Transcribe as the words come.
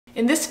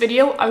In this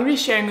video, I'm going to be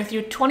sharing with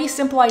you 20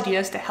 simple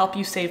ideas to help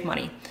you save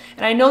money.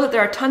 And I know that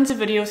there are tons of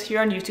videos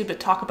here on YouTube that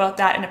talk about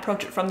that and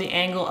approach it from the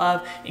angle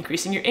of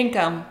increasing your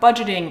income,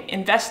 budgeting,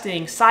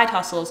 investing, side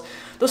hustles.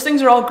 Those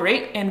things are all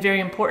great and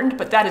very important,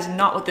 but that is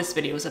not what this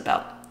video is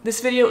about.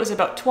 This video is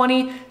about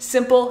 20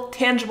 simple,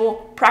 tangible,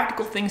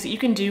 practical things that you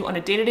can do on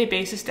a day-to-day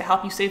basis to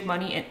help you save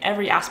money in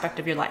every aspect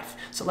of your life.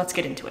 So let's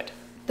get into it.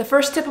 The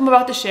first tip I'm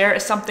about to share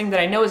is something that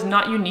I know is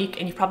not unique,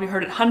 and you've probably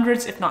heard it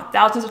hundreds, if not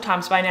thousands of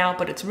times by now,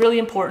 but it's really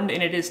important,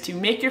 and it is to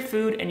make your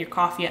food and your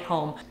coffee at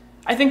home.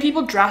 I think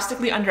people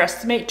drastically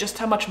underestimate just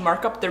how much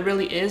markup there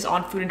really is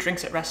on food and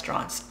drinks at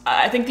restaurants.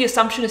 I think the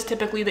assumption is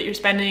typically that you're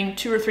spending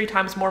 2 or 3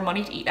 times more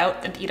money to eat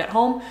out than to eat at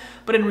home,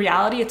 but in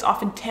reality it's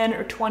often 10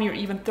 or 20 or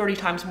even 30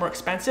 times more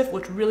expensive,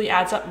 which really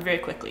adds up very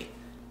quickly.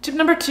 Tip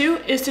number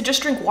 2 is to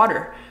just drink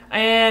water.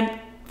 And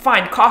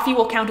fine, coffee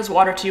will count as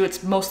water too.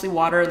 It's mostly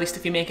water, at least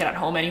if you make it at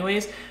home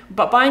anyways.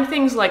 But buying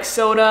things like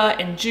soda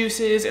and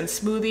juices and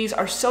smoothies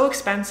are so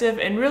expensive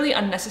and really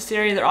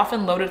unnecessary. They're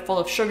often loaded full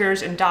of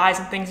sugars and dyes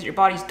and things that your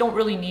bodies don't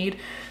really need.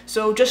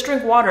 So just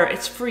drink water.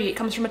 It's free. It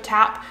comes from a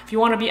tap. If you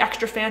want to be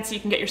extra fancy,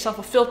 you can get yourself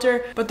a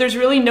filter. But there's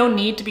really no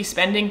need to be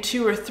spending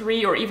 $2 or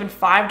 $3 or even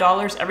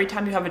 $5 every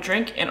time you have a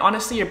drink. And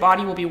honestly, your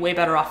body will be way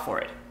better off for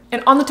it.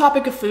 And on the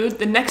topic of food,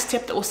 the next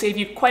tip that will save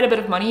you quite a bit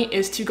of money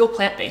is to go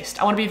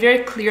plant-based. I want to be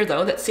very clear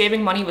though that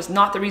saving money was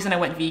not the reason I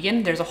went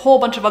vegan. There's a whole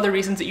bunch of other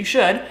reasons that you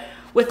should.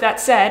 With that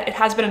said, it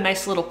has been a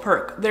nice little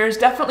perk. There's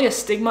definitely a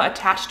stigma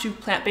attached to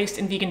plant-based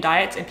and vegan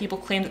diets, and people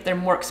claim that they're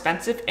more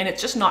expensive, and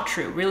it's just not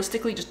true.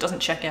 Realistically, it just doesn't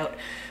check out.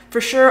 For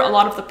sure, a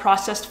lot of the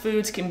processed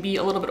foods can be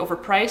a little bit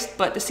overpriced,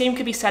 but the same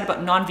could be said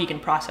about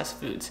non-vegan processed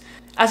foods.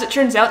 As it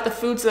turns out, the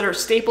foods that are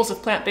staples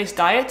of plant-based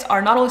diets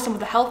are not only some of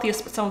the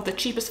healthiest, but some of the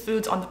cheapest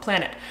foods on the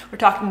planet. We're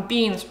talking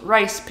beans,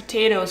 rice,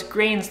 potatoes,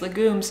 grains,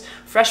 legumes,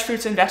 fresh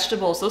fruits and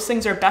vegetables. Those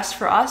things are best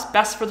for us,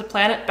 best for the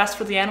planet, best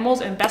for the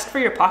animals, and best for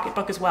your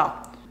pocketbook as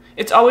well.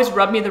 It's always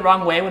rubbed me the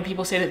wrong way when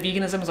people say that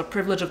veganism is a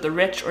privilege of the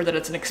rich or that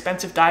it's an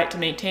expensive diet to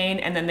maintain,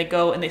 and then they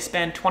go and they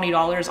spend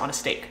 $20 on a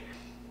steak.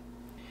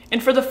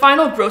 And for the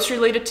final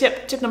grocery-related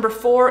tip, tip number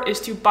 4 is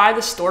to buy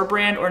the store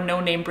brand or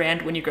no-name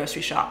brand when you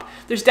grocery shop.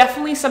 There's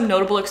definitely some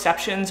notable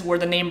exceptions where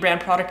the name brand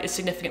product is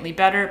significantly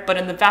better, but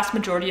in the vast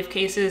majority of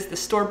cases, the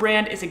store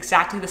brand is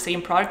exactly the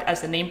same product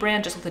as the name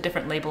brand, just with a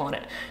different label on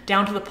it,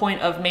 down to the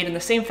point of made in the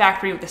same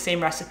factory with the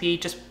same recipe,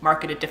 just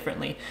marketed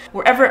differently.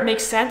 Wherever it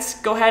makes sense,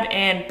 go ahead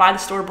and buy the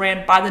store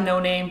brand, buy the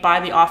no-name, buy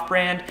the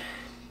off-brand.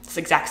 It's the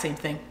exact same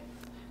thing.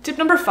 Tip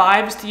number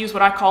 5 is to use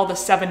what I call the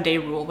 7-day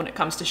rule when it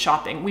comes to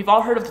shopping. We've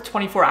all heard of the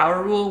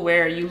 24-hour rule,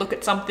 where you look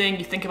at something,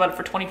 you think about it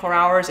for 24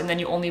 hours, and then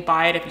you only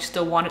buy it if you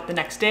still want it the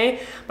next day.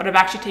 But I've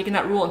actually taken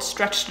that rule and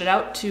stretched it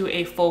out to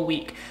a full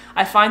week.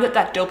 I find that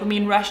that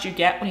dopamine rush you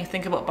get when you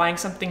think about buying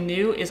something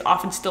new is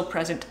often still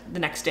present the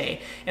next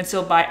day. And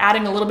so by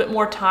adding a little bit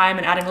more time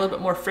and adding a little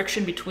bit more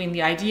friction between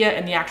the idea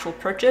and the actual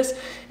purchase,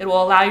 it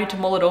will allow you to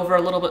mull it over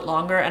a little bit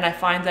longer. And I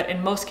find that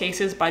in most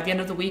cases, by the end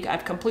of the week,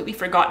 I've completely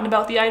forgotten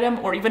about the item,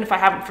 or even if I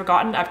haven't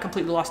forgotten, I've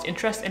completely lost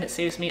interest, and it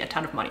saves me a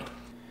ton of money.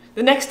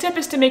 The next tip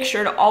is to make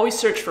sure to always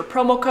search for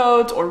promo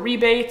codes or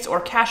rebates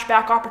or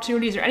cashback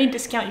opportunities or any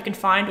discount you can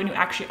find when you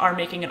actually are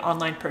making an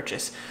online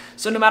purchase.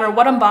 So no matter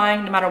what I'm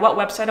buying, no matter what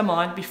website I'm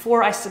on,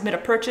 before I submit a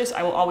purchase,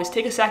 I will always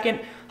take a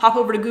second, hop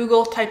over to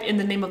Google, type in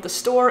the name of the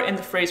store and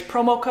the phrase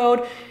promo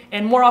code,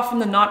 and more often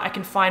than not, I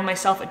can find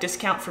myself a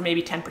discount for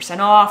maybe 10%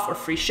 off or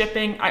free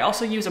shipping. I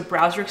also use a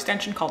browser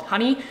extension called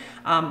Honey.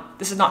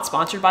 This is not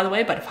sponsored, by the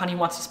way, but if Honey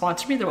wants to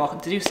sponsor me, they're welcome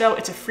to do so.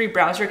 It's a free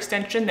browser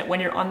extension that when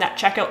you're on that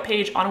checkout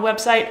page on a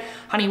website,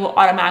 Honey will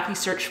automatically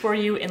search for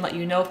you and let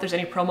you know if there's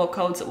any promo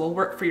codes that will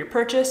work for your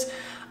purchase.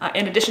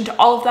 In addition to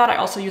all of that, I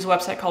also use a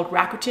website called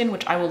Rakuten,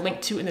 which I will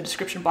link to in the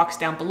description box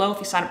down below. If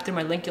you sign up through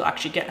my link, you'll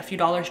actually get a few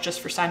dollars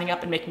just for signing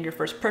up and making your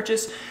first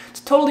purchase.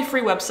 It's a totally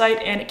free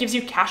website, and it gives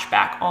you cash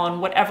back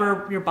on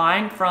whatever you're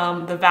buying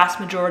from the vast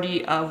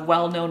majority of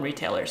well-known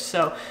retailers.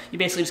 So you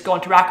basically just go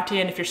onto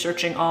Rakuten. If you're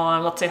searching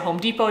on, let's say, Home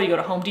Depot, you go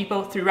to Home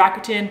Depot through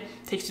Rakuten,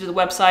 takes you to the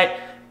website,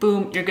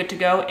 boom, you're good to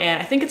go.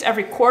 And I think it's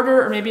every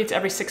quarter or maybe it's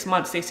every 6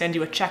 months they send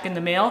you a check in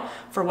the mail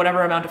for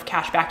whatever amount of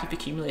cash back you've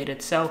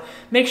accumulated. So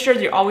make sure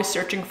that you're always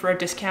searching for a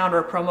discount or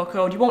a promo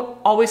code. You won't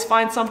always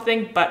find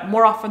something, but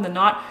more often than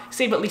not,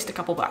 save at least a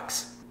couple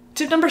bucks.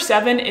 Tip number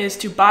 7 is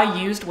to buy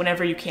used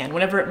whenever you can,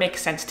 whenever it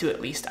makes sense to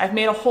at least. I've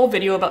made a whole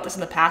video about this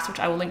in the past, which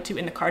I will link to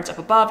in the cards up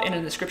above and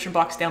in the description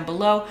box down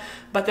below,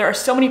 but there are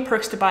so many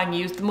perks to buying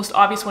used. The most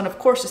obvious one, of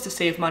course, is to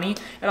save money.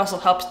 It also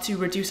helps to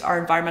reduce our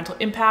environmental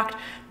impact.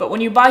 But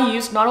when you buy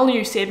used, not only are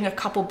you saving a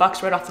couple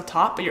bucks right off the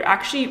top, but you're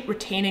actually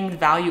retaining the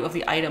value of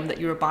the item that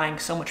you were buying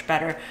so much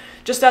better.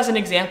 Just as an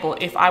example,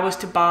 if I was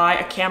to buy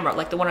a camera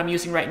like the one I'm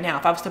using right now,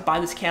 if I was to buy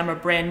this camera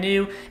brand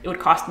new, it would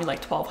cost me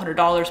like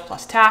 $1,200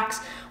 plus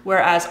tax.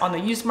 Whereas on the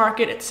used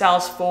market, it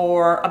sells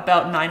for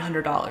about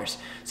 $900.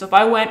 So if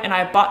I went and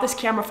I bought this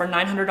camera for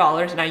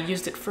 $900 and I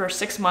used it for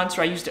 6 months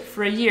or I used it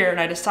for a year and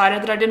I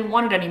decided that I didn't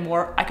want it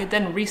anymore, I could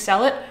then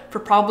resell it for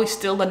probably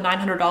still the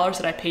 $900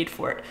 that I paid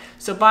for it.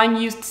 So buying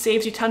used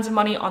saves you tons of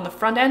money on the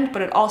front end,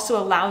 but it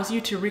also allows you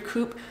to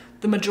recoup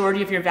the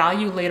majority of your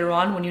value later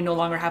on when you no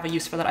longer have a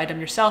use for that item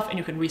yourself and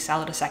you can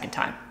resell it a second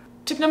time.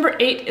 Tip number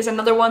 8 is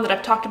another one that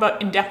I've talked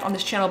about in depth on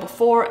this channel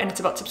before, and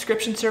it's about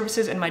subscription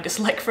services and my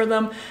dislike for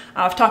them.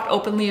 I've talked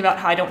openly about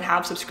how I don't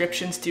have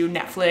subscriptions to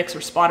Netflix or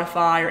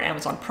Spotify or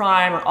Amazon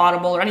Prime or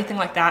Audible or anything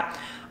like that.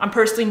 I'm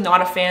personally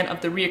not a fan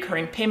of the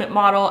reoccurring payment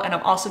model, and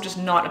I'm also just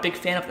not a big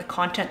fan of the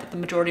content that the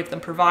majority of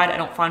them provide. I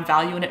don't find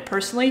value in it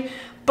personally,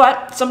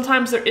 but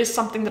sometimes there is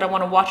something that I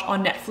want to watch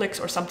on Netflix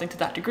or something to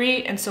that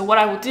degree, and so what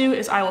I will do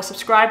is I will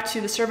subscribe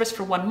to the service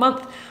for 1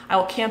 month. I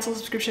will cancel the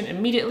subscription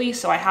immediately,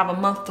 so I have a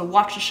month to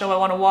watch the show I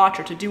want to watch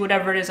or to do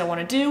whatever it is I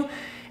want to do,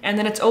 and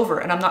then it's over,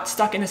 and I'm not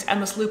stuck in this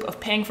endless loop of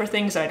paying for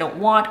things that I don't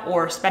want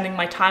or spending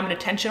my time and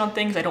attention on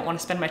things I don't want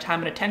to spend my time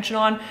and attention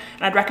on.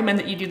 And I'd recommend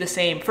that you do the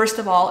same. First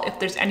of all, if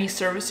there's any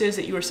services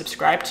that you are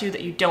subscribed to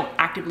that you don't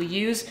actively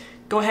use,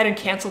 go ahead and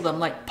cancel them.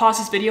 Like, pause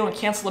this video and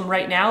cancel them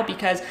right now,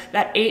 because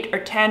that $8 or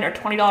 $10 or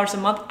 $20 a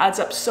month adds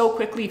up so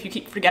quickly if you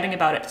keep forgetting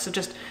about it. So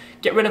just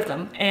get rid of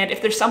them. And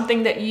if there's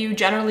something that you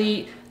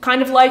generally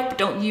kind of like but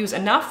don't use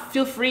enough,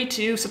 feel free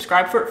to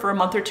subscribe for it for a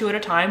month or two at a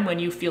time when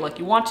you feel like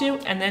you want to,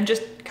 and then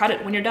just cut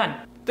it when you're done.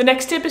 The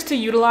next tip is to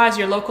utilize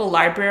your local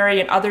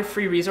library and other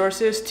free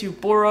resources to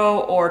borrow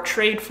or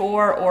trade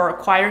for or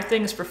acquire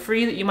things for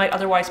free that you might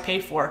otherwise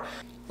pay for.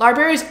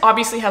 Libraries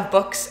obviously have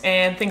books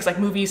and things like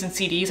movies and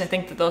CDs. I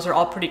think that those are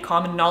all pretty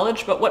common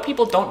knowledge, but what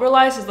people don't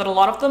realize is that a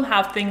lot of them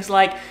have things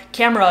like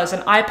cameras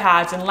and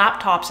iPads and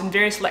laptops and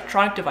various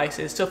electronic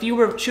devices. So if you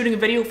were shooting a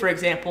video, for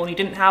example, and you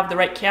didn't have the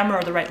right camera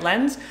or the right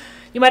lens,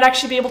 you might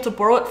actually be able to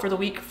borrow it for the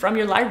week from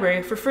your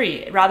library for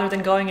free, rather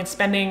than going and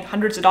spending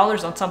hundreds of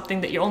dollars on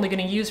something that you're only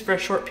going to use for a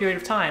short period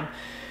of time.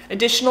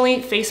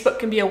 Additionally, Facebook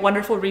can be a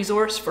wonderful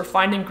resource for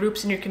finding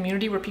groups in your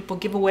community where people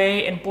give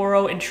away and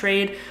borrow and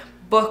trade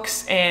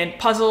books and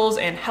puzzles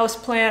and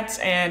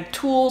houseplants and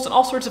tools and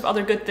all sorts of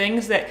other good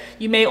things that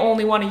you may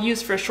only want to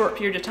use for a short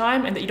period of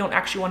time and that you don't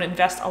actually want to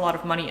invest a lot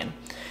of money in.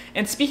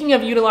 And speaking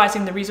of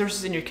utilizing the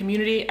resources in your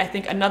community, I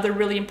think another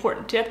really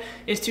important tip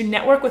is to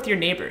network with your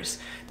neighbors.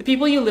 The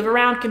people you live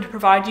around can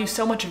provide you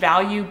so much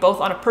value, both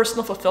on a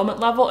personal fulfillment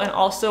level and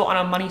also on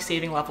a money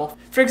saving level.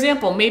 For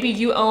example, maybe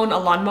you own a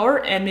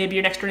lawnmower and maybe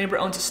your next door neighbor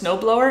owns a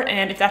snowblower,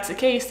 and if that's the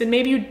case, then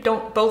maybe you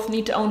don't both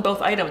need to own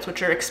both items,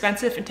 which are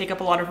expensive and take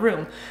up a lot of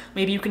room.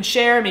 Maybe you can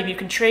share, maybe you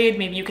can trade,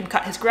 maybe you can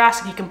cut his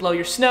grass and he can blow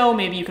your snow,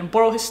 maybe you can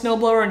borrow his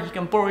snowblower and he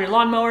can borrow your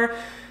lawnmower.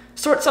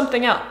 Sort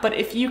something out. But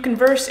if you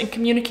converse and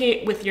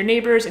communicate with your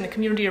neighbors and the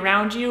community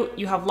around you,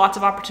 you have lots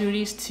of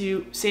opportunities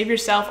to save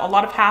yourself a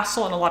lot of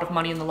hassle and a lot of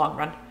money in the long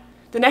run.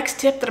 The next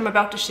tip that I'm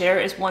about to share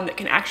is one that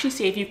can actually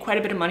save you quite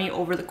a bit of money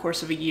over the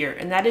course of a year,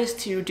 and that is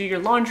to do your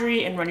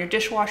laundry and run your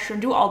dishwasher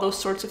and do all those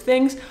sorts of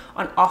things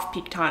on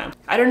off-peak times.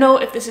 I don't know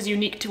if this is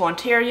unique to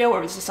Ontario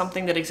or if this is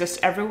something that exists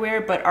everywhere,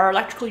 but our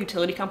electrical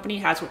utility company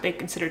has what they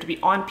consider to be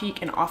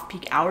on-peak and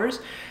off-peak hours,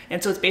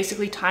 and so it's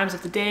basically times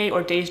of the day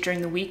or days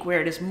during the week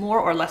where it is more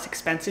or less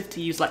expensive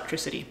to use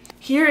electricity.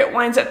 Here it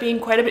winds up being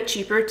quite a bit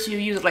cheaper to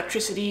use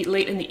electricity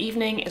late in the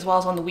evening as well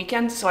as on the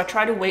weekends, so I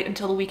try to wait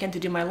until the weekend to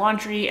do my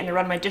laundry and to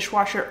run my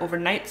dishwasher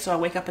overnight, so I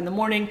wake up in the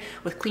morning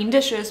with clean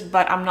dishes,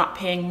 but I'm not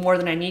paying more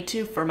than I need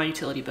to for my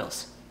utility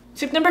bills.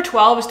 Tip number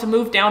 12 is to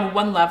move down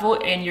one level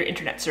in your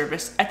internet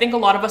service. I think a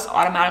lot of us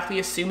automatically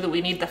assume that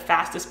we need the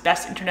fastest,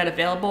 best internet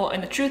available,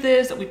 and the truth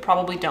is that we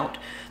probably don't.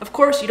 Of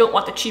course, you don't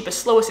want the cheapest,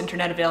 slowest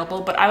internet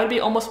available, but I would be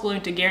almost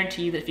willing to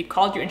guarantee that if you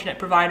called your internet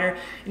provider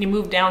and you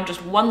move down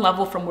just one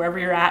level from wherever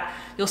you're at,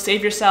 you'll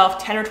save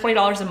yourself $10 or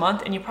 $20 a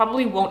month, and you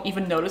probably won't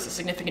even notice a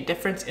significant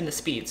difference in the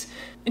speeds.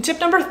 And tip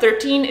number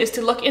 13 is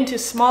to look into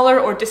smaller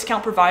or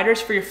discount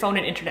providers for your phone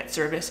and internet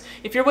service.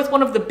 If you're with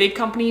one of the big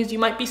companies, you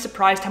might be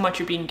surprised how much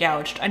you're being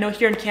gouged. I know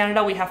here in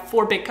Canada we have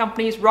 4 big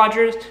companies,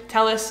 Rogers,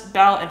 TELUS,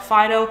 Bell, and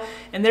Fido,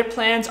 and their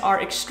plans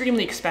are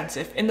extremely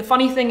expensive. And the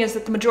funny thing is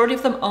that the majority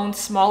of them own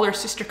smaller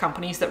sister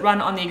companies that run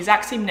on the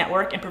exact same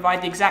network and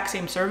provide the exact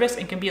same service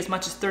and can be as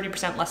much as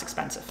 30% less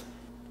expensive.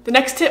 The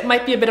next tip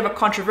might be a bit of a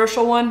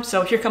controversial one,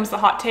 so here comes the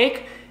hot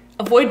take.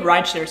 Avoid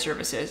rideshare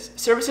services.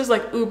 Services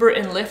like Uber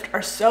and Lyft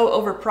are so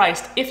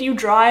overpriced. If you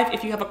drive,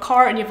 if you have a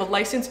car and you have a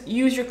license,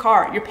 use your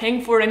car. You're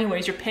paying for it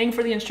anyways. You're paying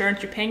for the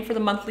insurance, you're paying for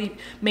the monthly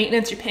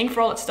maintenance, you're paying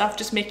for all that stuff.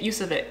 Just make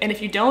use of it. And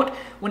if you don't,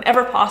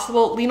 whenever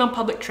possible, lean on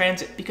public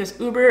transit, because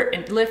Uber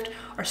and Lyft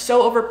are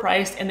so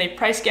overpriced and they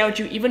price gouge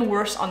you even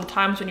worse on the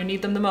times when you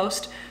need them the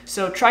most.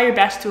 So try your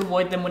best to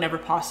avoid them whenever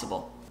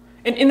possible.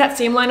 And in that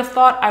same line of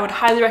thought, I would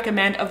highly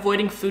recommend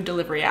avoiding food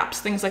delivery apps.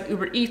 Things like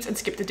Uber Eats and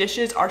Skip the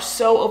Dishes are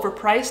so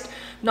overpriced.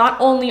 Not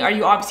only are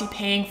you obviously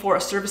paying for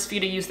a service fee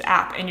to use the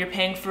app, and you're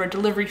paying for a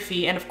delivery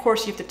fee, and of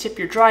course you have to tip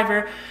your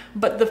driver,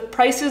 but the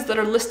prices that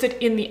are listed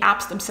in the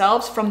apps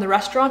themselves from the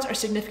restaurants are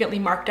significantly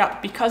marked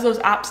up. Because those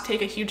apps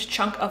take a huge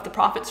chunk of the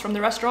profits from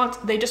the restaurants,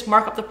 they just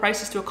mark up the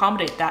prices to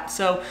accommodate that.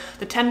 So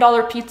the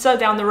 $10 pizza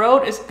down the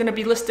road is going to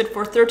be listed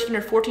for $13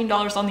 or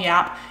 $14 on the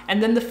app,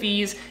 and then the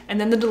fees, and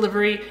then the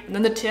delivery, and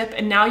then the tip,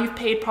 and now you've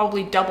paid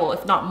probably double,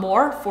 if not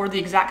more, for the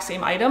exact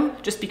same item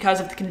just because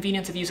of the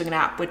convenience of using an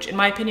app, which in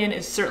my opinion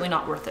is certainly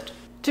not worth it.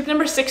 Tip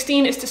number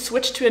 16 is to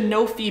switch to a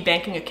no-fee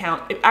banking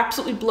account. It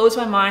absolutely blows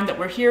my mind that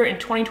we're here in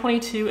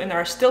 2022 and there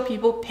are still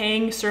people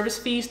paying service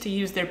fees to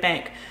use their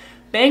bank.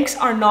 Banks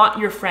are not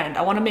your friend.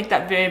 I want to make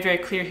that very, very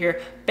clear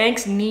here.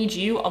 Banks need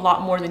you a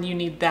lot more than you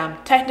need them.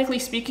 Technically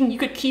speaking, you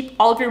could keep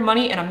all of your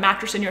money in a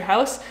mattress in your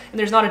house and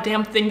there's not a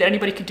damn thing that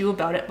anybody could do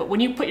about it. But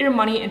when you put your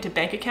money into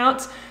bank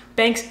accounts,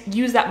 banks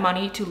use that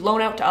money to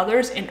loan out to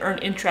others and earn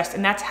interest,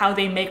 and that's how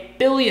they make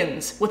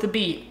billions, with a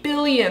B,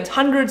 billions,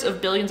 hundreds of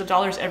billions of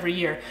dollars every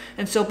year.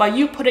 And so by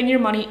you putting your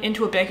money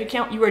into a bank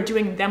account, you are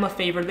doing them a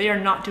favor. They are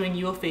not doing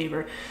you a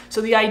favor.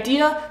 So the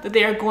idea that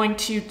they are going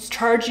to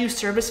charge you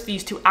service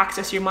fees to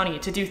access your money,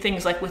 to do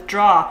things like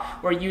withdraw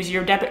or use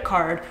your debit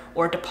card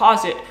or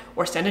deposit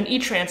or send an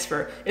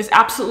e-transfer is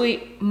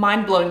absolutely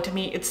mind-blowing to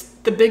me. It's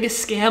the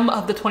biggest scam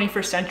of the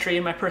 21st century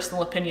in my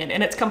personal opinion,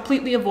 and it's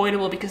completely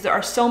avoidable because there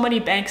are so many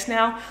banks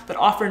now that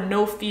offer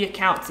no fee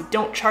accounts that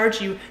don't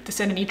charge you to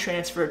send an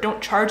e-transfer,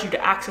 don't charge you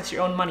to access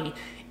your own money.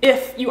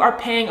 If you are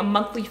paying a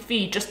monthly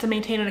fee just to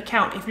maintain an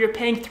account, if you're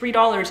paying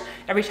 $3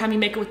 every time you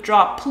make a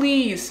withdrawal,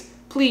 please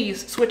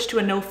switch to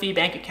a no fee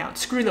bank account.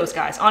 Screw those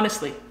guys,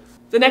 honestly.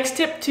 The next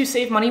tip to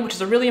save money, which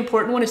is a really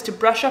important one, is to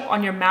brush up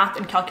on your math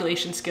and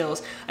calculation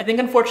skills. I think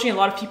unfortunately a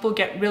lot of people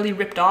get really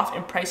ripped off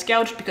and price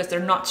gouged because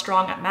they're not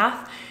strong at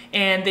math,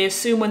 and they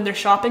assume when they're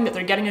shopping that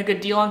they're getting a good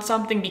deal on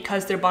something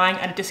because they're buying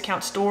at a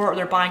discount store or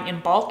they're buying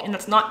in bulk, and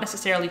that's not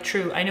necessarily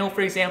true. I know,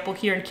 for example,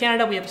 here in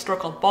Canada we have a store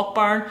called Bulk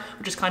Barn,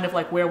 which is kind of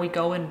like where we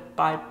go and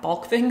buy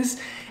bulk things,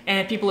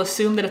 and people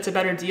assume that it's a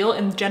better deal,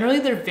 and generally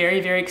they're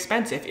very, very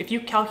expensive. If you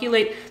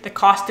calculate the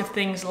cost of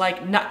things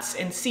like nuts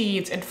and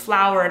seeds and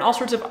flour and all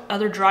sorts of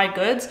other dry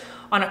goods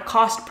on a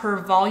cost per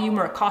volume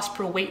or a cost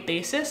per weight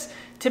basis,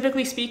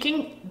 typically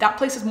speaking, that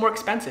place is more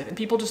expensive and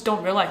people just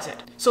don't realize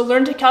it. So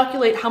learn to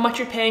calculate how much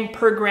you're paying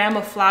per gram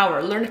of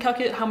flour, learn to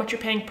calculate how much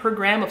you're paying per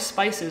gram of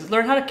spices,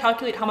 learn how to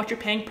calculate how much you're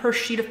paying per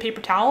sheet of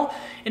paper towel,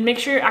 and make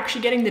sure you're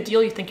actually getting the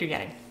deal you think you're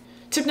getting.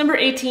 Tip number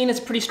 18 is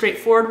a pretty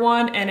straightforward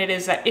one, and it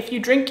is that if you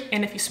drink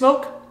and if you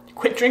smoke,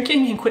 quit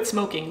drinking and quit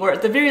smoking, or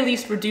at the very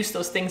least reduce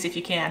those things if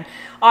you can.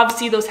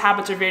 Obviously those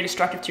habits are very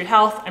destructive to your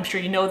health. I'm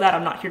sure you know that.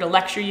 I'm not here to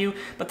lecture you,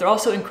 but they're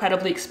also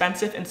incredibly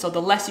expensive, and so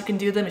the less you can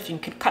do them, if you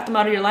can cut them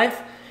out of your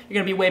life,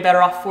 you're gonna be way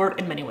better off for it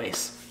in many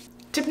ways.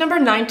 Tip number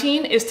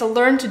 19 is to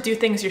learn to do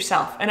things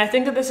yourself. And I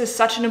think that this is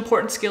such an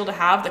important skill to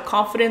have, the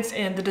confidence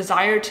and the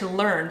desire to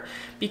learn,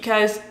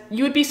 because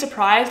you would be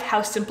surprised how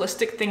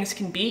simplistic things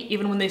can be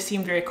even when they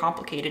seem very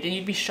complicated. And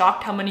you'd be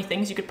shocked how many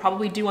things you could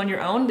probably do on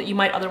your own that you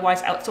might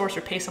otherwise outsource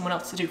or pay someone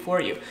else to do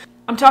for you.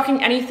 I'm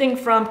talking anything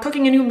from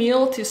cooking a new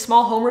meal to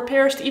small home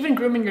repairs to even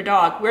grooming your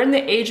dog. We're in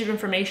the age of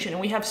information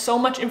and we have so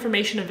much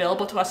information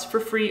available to us for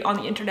free on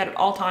the internet at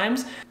all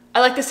times. I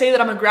like to say that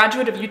I'm a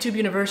graduate of YouTube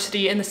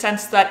University in the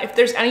sense that if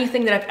there's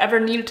anything that I've ever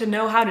needed to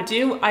know how to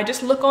do, I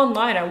just look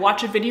online, I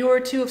watch a video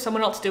or two of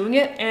someone else doing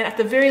it, and at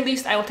the very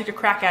least I will take a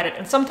crack at it.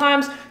 And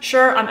sometimes,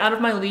 sure, I'm out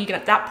of my league, and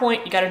at that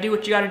point you gotta do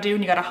what you gotta do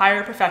and you gotta hire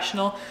a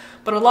professional,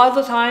 but a lot of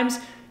the times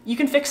you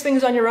can fix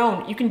things on your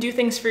own, you can do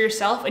things for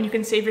yourself, and you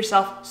can save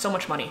yourself so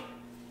much money.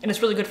 And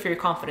it's really good for your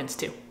confidence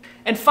too.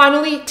 And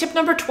finally, tip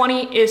number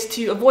 20 is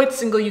to avoid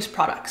single-use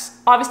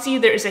products. Obviously,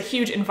 there is a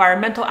huge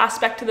environmental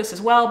aspect to this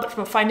as well, but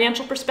from a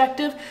financial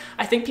perspective,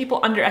 I think people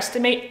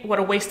underestimate what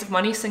a waste of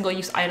money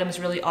single-use items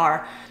really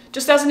are.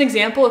 Just as an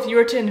example, if you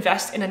were to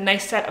invest in a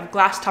nice set of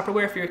glass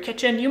Tupperware for your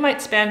kitchen, you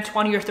might spend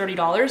 $20 or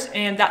 $30,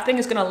 and that thing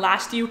is gonna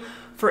last you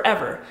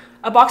forever.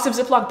 A box of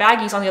Ziploc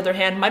baggies, on the other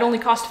hand, might only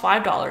cost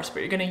 $5,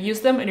 but you're gonna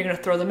use them and you're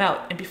gonna throw them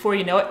out. And before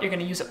you know it, you're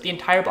gonna use up the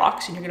entire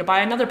box and you're gonna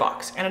buy another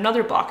box and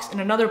another box and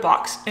another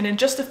box. And in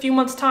just a few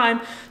months' time,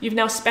 you've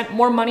now spent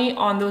more money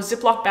on those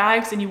Ziploc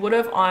bags than you would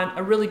have on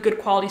a really good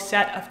quality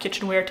set of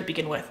kitchenware to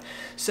begin with.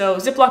 So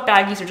Ziploc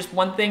baggies are just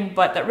one thing,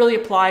 but that really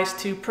applies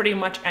to pretty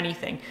much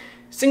anything.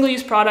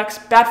 Single-use products,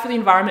 bad for the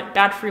environment,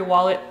 bad for your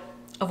wallet,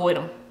 avoid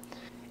them.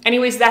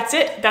 Anyways, that's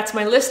it. That's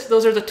my list.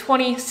 Those are the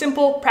 20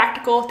 simple,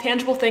 practical,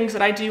 tangible things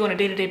that I do on a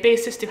day-to-day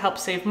basis to help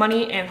save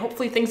money, and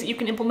hopefully things that you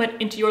can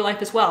implement into your life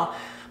as well.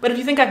 But if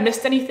you think I've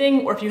missed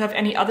anything, or if you have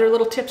any other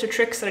little tips or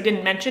tricks that I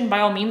didn't mention,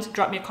 by all means,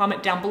 drop me a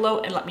comment down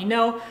below and let me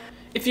know.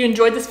 If you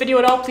enjoyed this video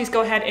at all, please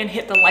go ahead and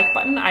hit the like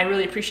button. I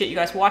really appreciate you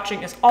guys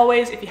watching as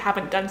always. If you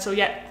haven't done so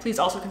yet, please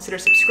also consider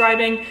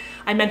subscribing.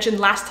 I mentioned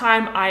last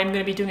time I am going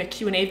to be doing a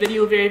Q&A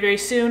video very, very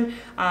soon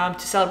to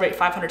celebrate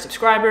 500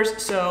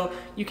 subscribers. So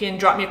you can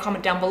drop me a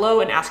comment down below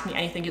and ask me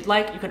anything you'd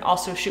like. You can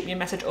also shoot me a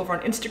message over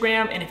on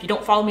Instagram. And if you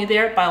don't follow me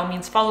there, by all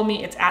means follow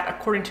me. It's at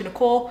According to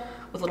Nicole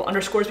with little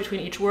underscores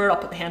between each word. I'll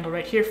put the handle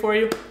right here for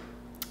you.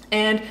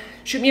 And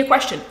shoot me a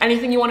question.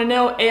 Anything you want to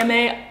know,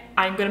 AMA,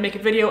 I'm going to make a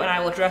video and I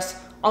will address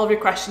all of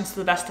your questions to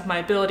the best of my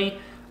ability.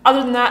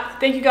 Other than that,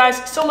 thank you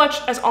guys so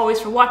much as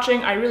always for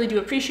watching. I really do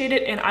appreciate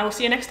it, and I will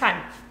see you next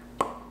time.